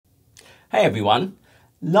Hey everyone,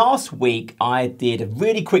 last week I did a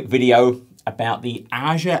really quick video about the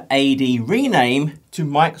Azure AD rename to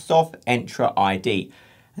Microsoft Entra ID.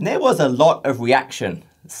 And there was a lot of reaction,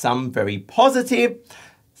 some very positive,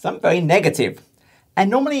 some very negative. And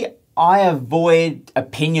normally I avoid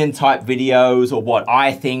opinion type videos or what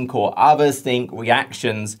I think or others think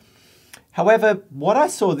reactions. However, what I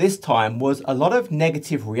saw this time was a lot of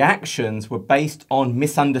negative reactions were based on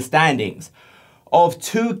misunderstandings of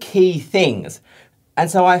two key things.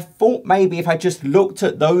 And so I thought maybe if I just looked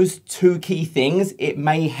at those two key things, it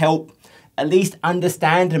may help at least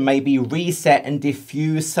understand and maybe reset and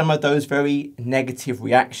diffuse some of those very negative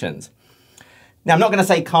reactions. Now, I'm not going to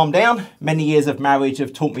say calm down. Many years of marriage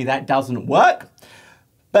have taught me that doesn't work.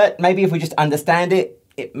 But maybe if we just understand it,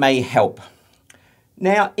 it may help.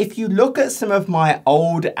 Now, if you look at some of my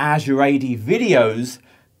old Azure AD videos,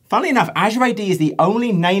 funnily enough, Azure AD is the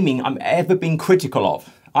only naming I've ever been critical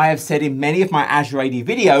of. I have said in many of my Azure AD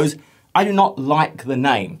videos, I do not like the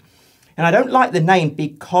name. And I don't like the name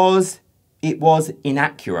because it was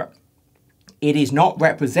inaccurate. It is not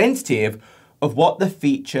representative of what the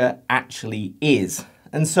feature actually is.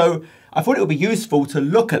 And so I thought it would be useful to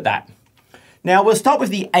look at that. Now we'll start with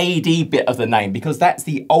the AD bit of the name because that's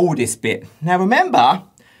the oldest bit. Now remember,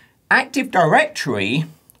 Active Directory,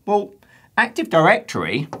 well, Active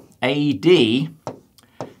Directory, AD,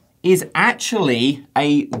 is actually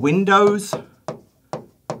a Windows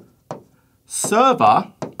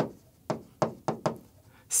Server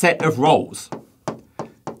set of roles.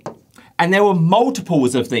 And there were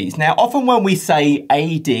multiples of these. Now, often when we say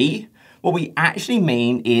AD, what we actually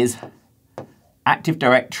mean is Active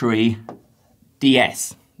Directory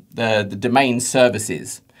DS, the domain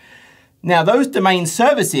services. Now, those domain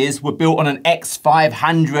services were built on an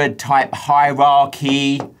X500 type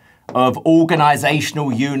hierarchy of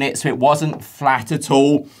organizational units, so it wasn't flat at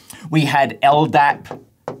all. We had LDAP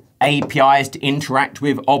APIs to interact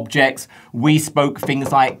with objects. We spoke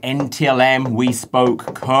things like NTLM, we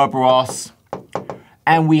spoke Kerberos,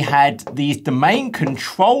 and we had these domain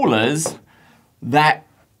controllers that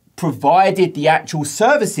provided the actual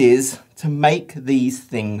services to make these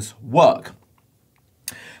things work.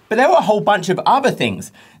 But there were a whole bunch of other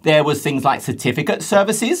things. There was things like certificate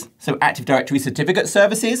services, so Active Directory certificate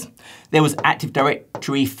services. There was Active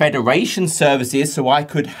Directory federation services, so I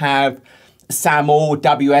could have SAML,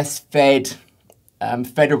 WS-Fed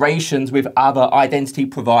federations with other identity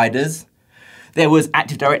providers. There was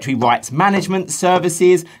Active Directory rights management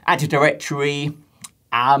services, Active Directory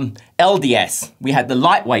LDS. We had the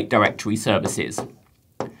lightweight directory services.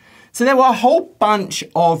 So there were a whole bunch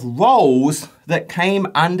of roles that came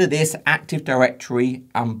under this Active Directory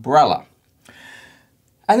umbrella.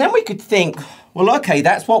 And then we could think, well, okay,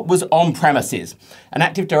 that's what was on premises. And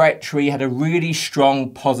Active Directory had a really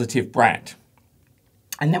strong positive brand.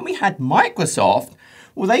 And then we had Microsoft.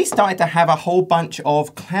 Well, they started to have a whole bunch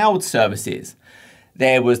of cloud services.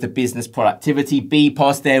 There was the business productivity,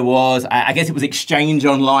 BPOS. There was, I guess it was Exchange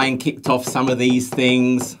Online kicked off some of these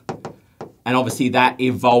things. And obviously that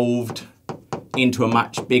evolved into a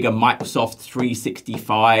much bigger Microsoft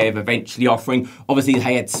 365 eventually offering. Obviously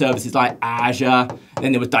they had services like Azure,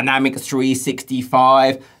 then there was Dynamics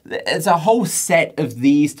 365. There's a whole set of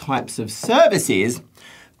these types of services.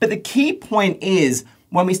 But the key point is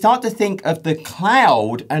when we start to think of the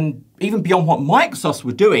cloud and even beyond what Microsoft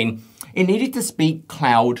were doing, it needed to speak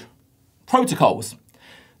cloud protocols.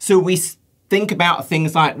 So we think about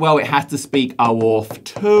things like, well, it has to speak OAuth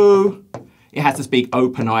 2, it has to speak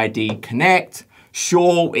OpenID Connect,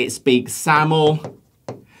 sure, it speaks SAML,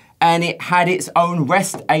 and it had its own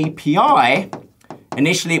REST API.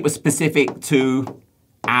 Initially, it was specific to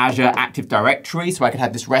Azure Active Directory, so I could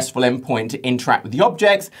have this RESTful endpoint to interact with the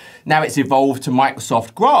objects. Now it's evolved to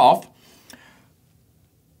Microsoft Graph.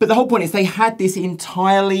 But the whole point is they had this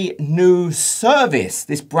entirely new service,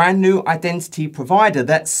 this brand new identity provider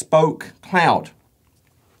that spoke cloud.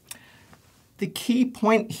 The key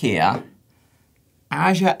point here,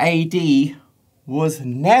 Azure AD was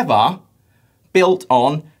never built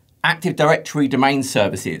on Active Directory domain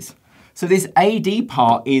services. So this AD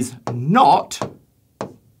part is not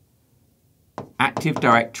Active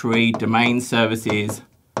Directory domain services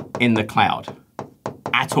in the cloud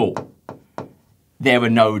at all. There are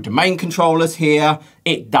no domain controllers here.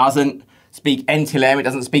 It doesn't speak NTLM, it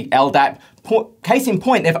doesn't speak LDAP. Case in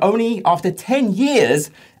point, they've only, after 10 years,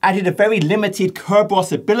 added a very limited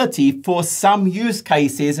Kerberos ability for some use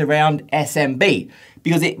cases around SMB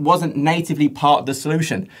because it wasn't natively part of the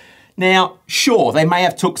solution. Now, sure, they may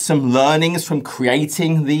have took some learnings from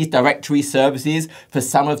creating these directory services for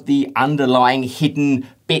some of the underlying hidden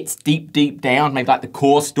bits deep down, maybe like the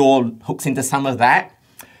core store hooks into some of that.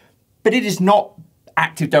 But it is not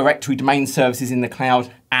Active Directory domain services in the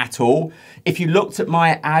cloud at all. If you looked at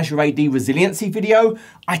my Azure AD resiliency video,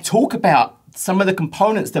 I talk about some of the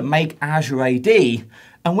components that make Azure AD,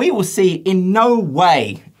 and we will see in no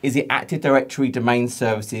way is it Active Directory domain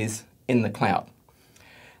services in the cloud.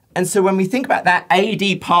 And so when we think about that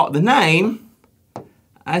AD part of the name,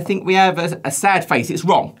 I think we have a sad face. It's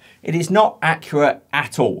wrong. It is not accurate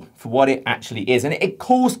at all for what it actually is. And it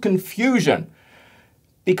caused confusion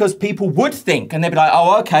because people would think, and they'd be like,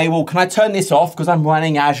 oh, okay, well, can I turn this off because I'm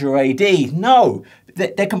running Azure AD? No,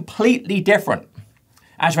 they're completely different.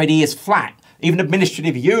 Azure AD is flat. Even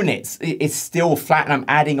administrative units is still flat, and I'm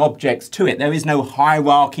adding objects to it. There is no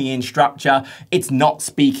hierarchy in structure. It's not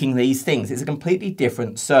speaking these things. It's a completely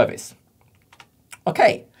different service.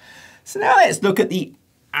 Okay, so now let's look at the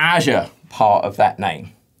Azure part of that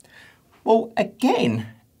name. Well, again,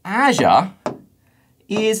 Azure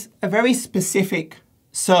is a very specific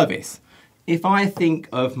service. If I think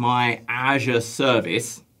of my Azure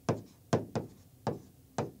service,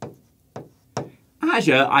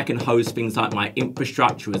 Azure, I can host things like my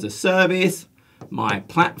infrastructure as a service, my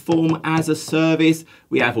platform as a service.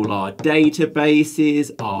 We have all our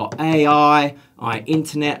databases, our AI, our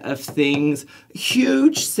Internet of Things.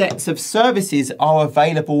 Huge sets of services are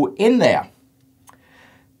available in there.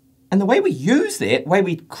 And the way we use it, the way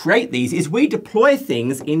we create these, is we deploy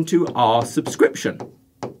things into our subscription.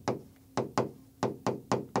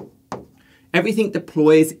 Everything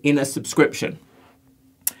deploys in a subscription.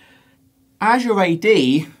 Azure AD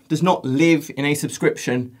does not live in a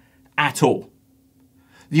subscription at all.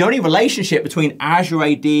 The only relationship between Azure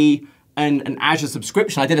AD and an Azure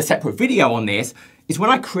subscription, I did a separate video on this, is when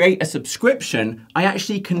I create a subscription, I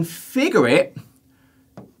actually configure it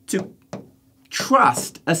to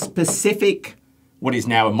trust a specific, what is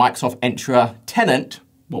now a Microsoft Entra tenant,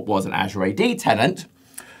 what was an Azure AD tenant,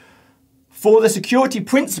 for the security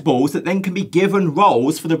principles that then can be given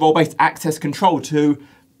roles for the role-based access control to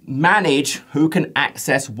manage who can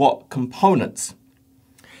access what components.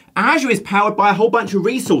 Azure is powered by a whole bunch of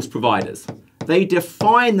resource providers. They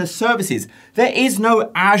define the services. There is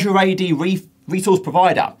no Azure AD resource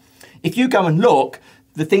provider. If you go and look,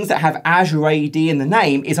 the things that have Azure AD in the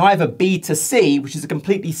name is either B2C, which is a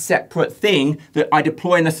completely separate thing that I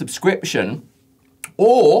deploy in a subscription,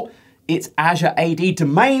 or it's Azure AD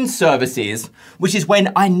domain services, which is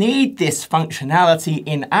when I need this functionality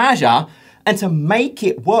in Azure, and to make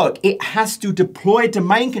it work, it has to deploy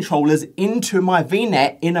domain controllers into my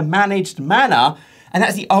VNet in a managed manner, and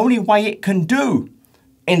that's the only way it can do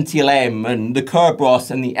NTLM and the Kerberos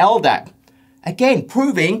and the LDAP. Again,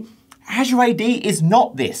 proving Azure AD is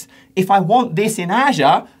not this. If I want this in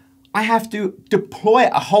Azure, I have to deploy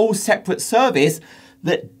a whole separate service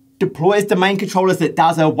that deploys domain controllers, that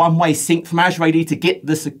does a one-way sync from Azure AD to get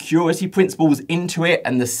the security principles into it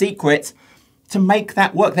and the secrets to make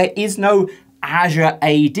that work. There is no Azure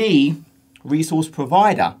AD resource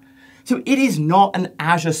provider. So it is not an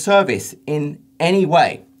Azure service in any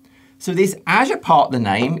way. So this Azure part of the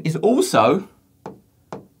name is also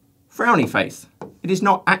frowny face. It is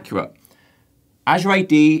not accurate. Azure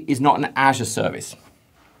AD is not an Azure service.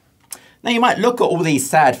 Now you might look at all these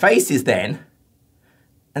sad faces then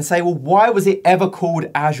and say, well, why was it ever called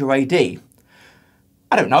Azure AD?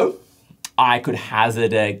 I don't know. I could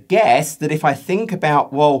hazard a guess that if I think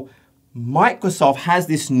about, well, Microsoft has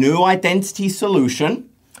this new identity solution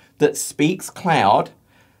that speaks cloud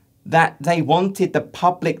that they wanted the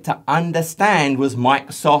public to understand was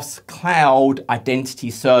Microsoft's cloud identity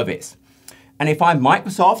service. And if I'm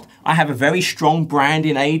Microsoft, I have a very strong brand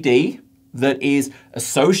in AD that is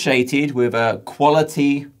associated with a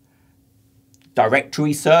quality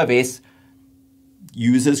directory service,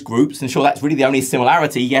 users, groups, and sure, that's really the only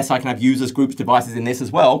similarity. Yes, I can have users, groups, devices in this as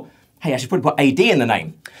well. Hey, I should probably put AD in the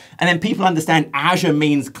name. And then people understand Azure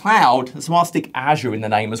means cloud, so I'll stick Azure in the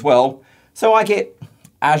name as well. So I get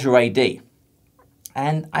Azure AD.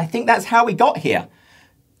 And I think that's how we got here.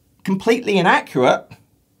 Completely inaccurate.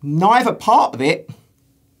 Neither part of it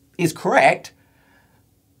is correct,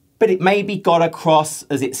 but it maybe got across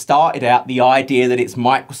as it started out the idea that it's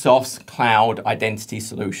Microsoft's cloud identity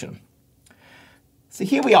solution. So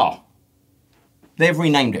here we are. They've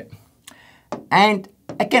renamed it. And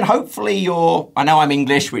again, hopefully I know I'm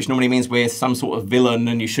English, which normally means we're some sort of villain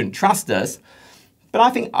and you shouldn't trust us. But I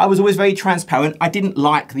think I was always very transparent. I didn't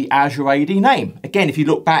like the Azure AD name. Again, if you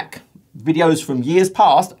look back videos from years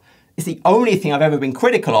past, It's the only thing I've ever been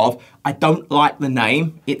critical of. I don't like the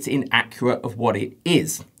name. It's inaccurate of what it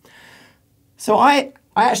is. So I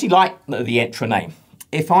actually like the Entra name.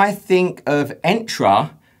 If I think of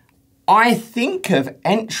Entra, I think of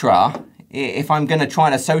Entra, if I'm going to try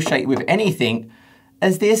and associate with anything,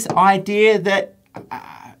 as this idea that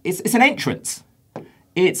it's an entrance.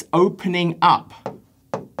 It's opening up.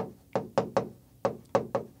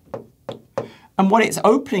 And what it's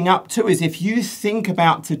opening up to is, if you think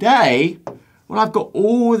about today, well, I've got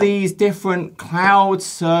all these different cloud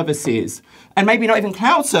services, and maybe not even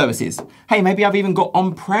cloud services. Hey, maybe I've even got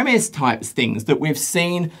on-premise types things that we've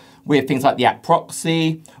seen with things like the app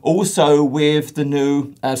proxy, also with the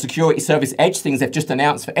new security service edge things they've just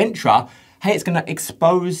announced for Entra. Hey, it's going to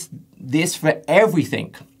expose this for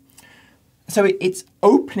everything. So it's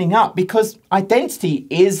opening up, because identity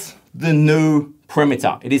is the new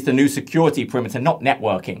perimeter. It is the new security perimeter, not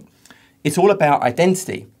networking. It's all about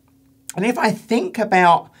identity. And if I think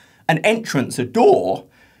about an entrance, a door,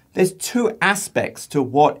 there's two aspects to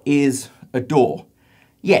what is a door.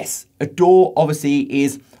 Yes, a door obviously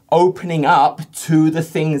is opening up to the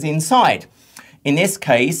things inside. In this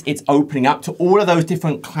case, it's opening up to all of those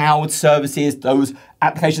different cloud services, those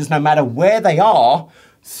applications, no matter where they are,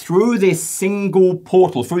 through this single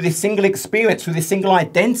portal, through this single experience, through this single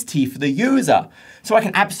identity for the user. So I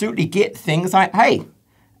can absolutely get things like, hey,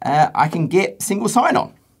 I can get single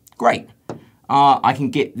sign-on. Great. I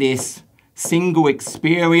can get this single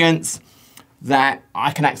experience that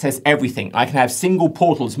I can access everything. I can have single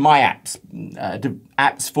portals, my apps,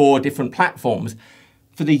 apps for different platforms.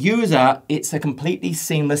 For the user, it's a completely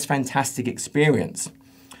seamless, fantastic experience.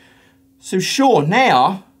 So sure,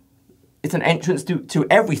 now it's an entrance to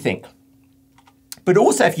everything. But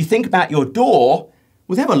also, if you think about your door,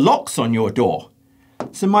 well, there are locks on your door.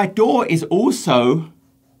 So my door is also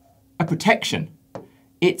a protection.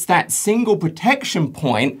 It's that single protection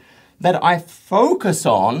point that I focus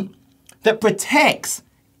on that protects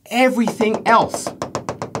everything else.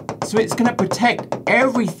 So it's going to protect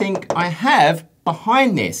everything I have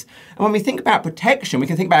behind this. And when we think about protection, we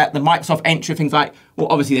can think about the Microsoft Entra, things like, well,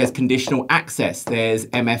 obviously there's conditional access, there's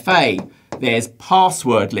MFA, there's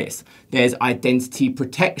passwordless, there's identity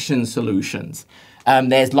protection solutions,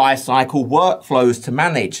 there's lifecycle workflows to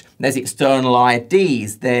manage, there's external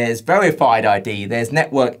IDs, there's verified ID, there's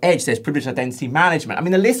network edge, there's privileged identity management. I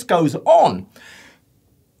mean, the list goes on.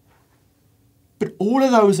 But all of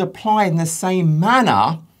those apply in the same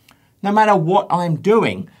manner, no matter what I'm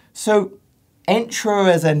doing. So Entra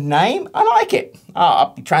as a name, I like it.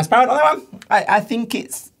 I'll be transparent on that one. I think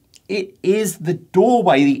it is the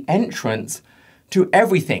doorway, the entrance to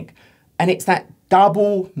everything. And it's that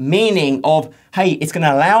double meaning of, hey, it's going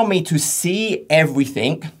to allow me to see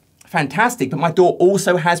everything. Fantastic. But my door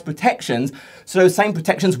also has protections. So those same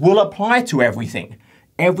protections will apply to everything.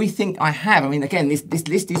 Everything I have. I mean, again, this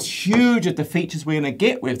list is huge of the features we're going to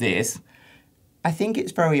get with this. I think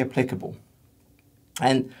it's very applicable.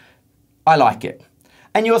 And I like it.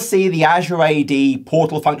 And you'll see the Azure AD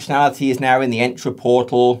portal functionality is now in the Entra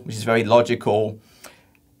portal, which is very logical.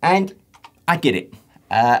 And I get it.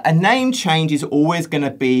 A name change is always going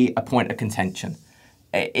to be a point of contention.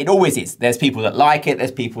 It always is. There's people that like it.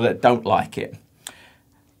 There's people that don't like it.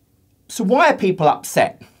 So why are people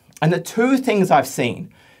upset? And the two things I've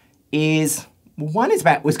seen is, one is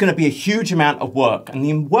about it's going to be a huge amount of work. And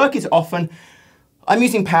the work is often, I'm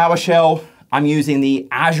using PowerShell. I'm using the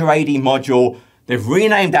Azure AD module. They've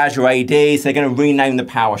renamed Azure AD, so they're going to rename the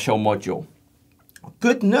PowerShell module.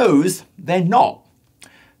 Good news, they're not.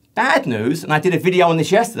 Bad news, and I did a video on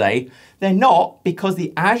this yesterday, they're not, because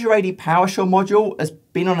the Azure AD PowerShell module has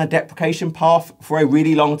been on a deprecation path for a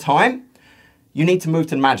really long time. You need to move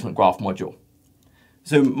to the management graph module.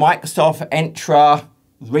 So Microsoft Entra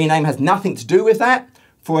rename has nothing to do with that.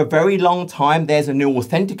 For a very long time, there's a new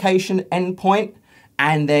authentication endpoint,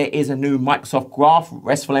 and there is a new Microsoft Graph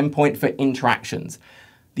RESTful endpoint for interactions.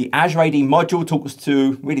 The Azure AD module talks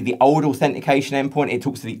to really the old authentication endpoint. It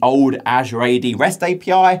talks to the old Azure AD REST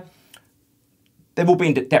API. They've all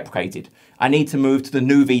been deprecated. I need to move to the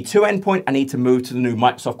new V2 endpoint. I need to move to the new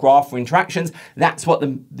Microsoft Graph for interactions. That's what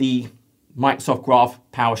the Microsoft Graph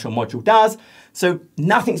PowerShell module does. So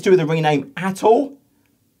nothing to do with the rename at all,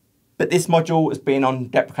 but this module has been on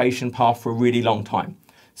deprecation path for a really long time.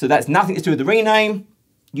 So that's nothing to do with the rename.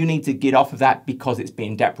 You need to get off of that because it's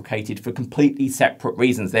being deprecated for completely separate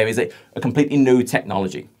reasons. There is a completely new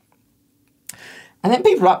technology. And then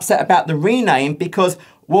people are upset about the rename because,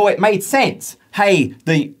 well, it made sense. Hey,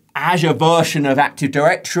 the Azure version of Active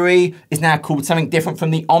Directory is now called something different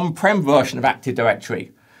from the on-prem version of Active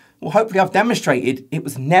Directory. Well, hopefully I've demonstrated it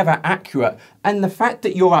was never accurate. And the fact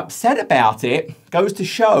that you're upset about it goes to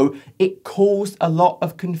show it caused a lot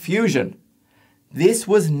of confusion. This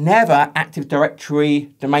was never Active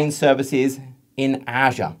Directory domain services in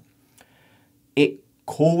Azure. It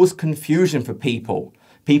caused confusion for people.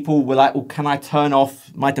 People were like, well, can I turn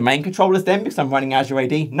off my domain controllers then because I'm running Azure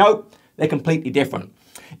AD? No, they're completely different.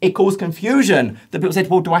 It caused confusion that people said,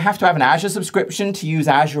 well, do I have to have an Azure subscription to use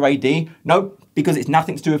Azure AD? No, because it's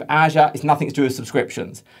nothing to do with Azure, it's nothing to do with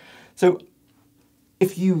subscriptions. So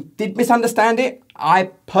if you did misunderstand it,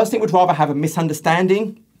 I personally would rather have a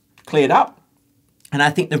misunderstanding cleared up. And I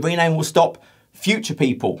think the rename will stop future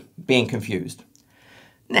people being confused.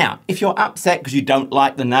 Now, if you're upset because you don't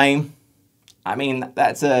like the name, I mean,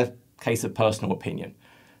 that's a case of personal opinion.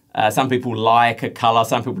 Some people like a color,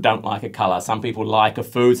 some people don't like a color. Some people like a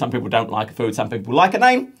food, some people don't like a food. Some people like a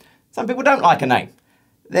name, some people don't like a name.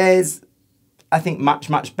 There's, I think, much,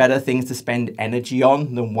 much better things to spend energy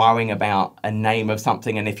on than worrying about a name of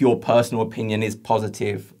something and if your personal opinion is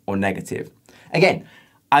positive or negative. Again,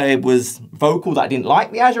 I was vocal that I didn't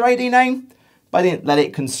like the Azure AD name, but I didn't let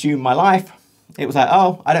it consume my life. It was like,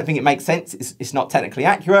 oh, I don't think it makes sense. It's not technically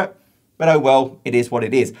accurate, but oh well, it is what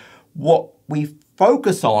it is. What we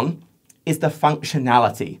focus on is the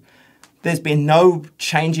functionality. There's been no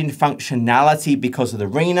change in functionality because of the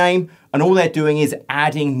rename, and all they're doing is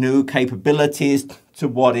adding new capabilities to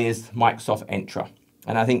what is Microsoft Entra.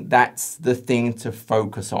 And I think that's the thing to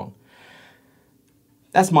focus on.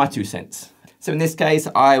 That's my 2 cents. So in this case,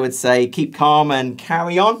 I would say keep calm and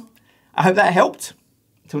carry on. I hope that helped.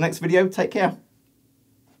 Until next video, take care.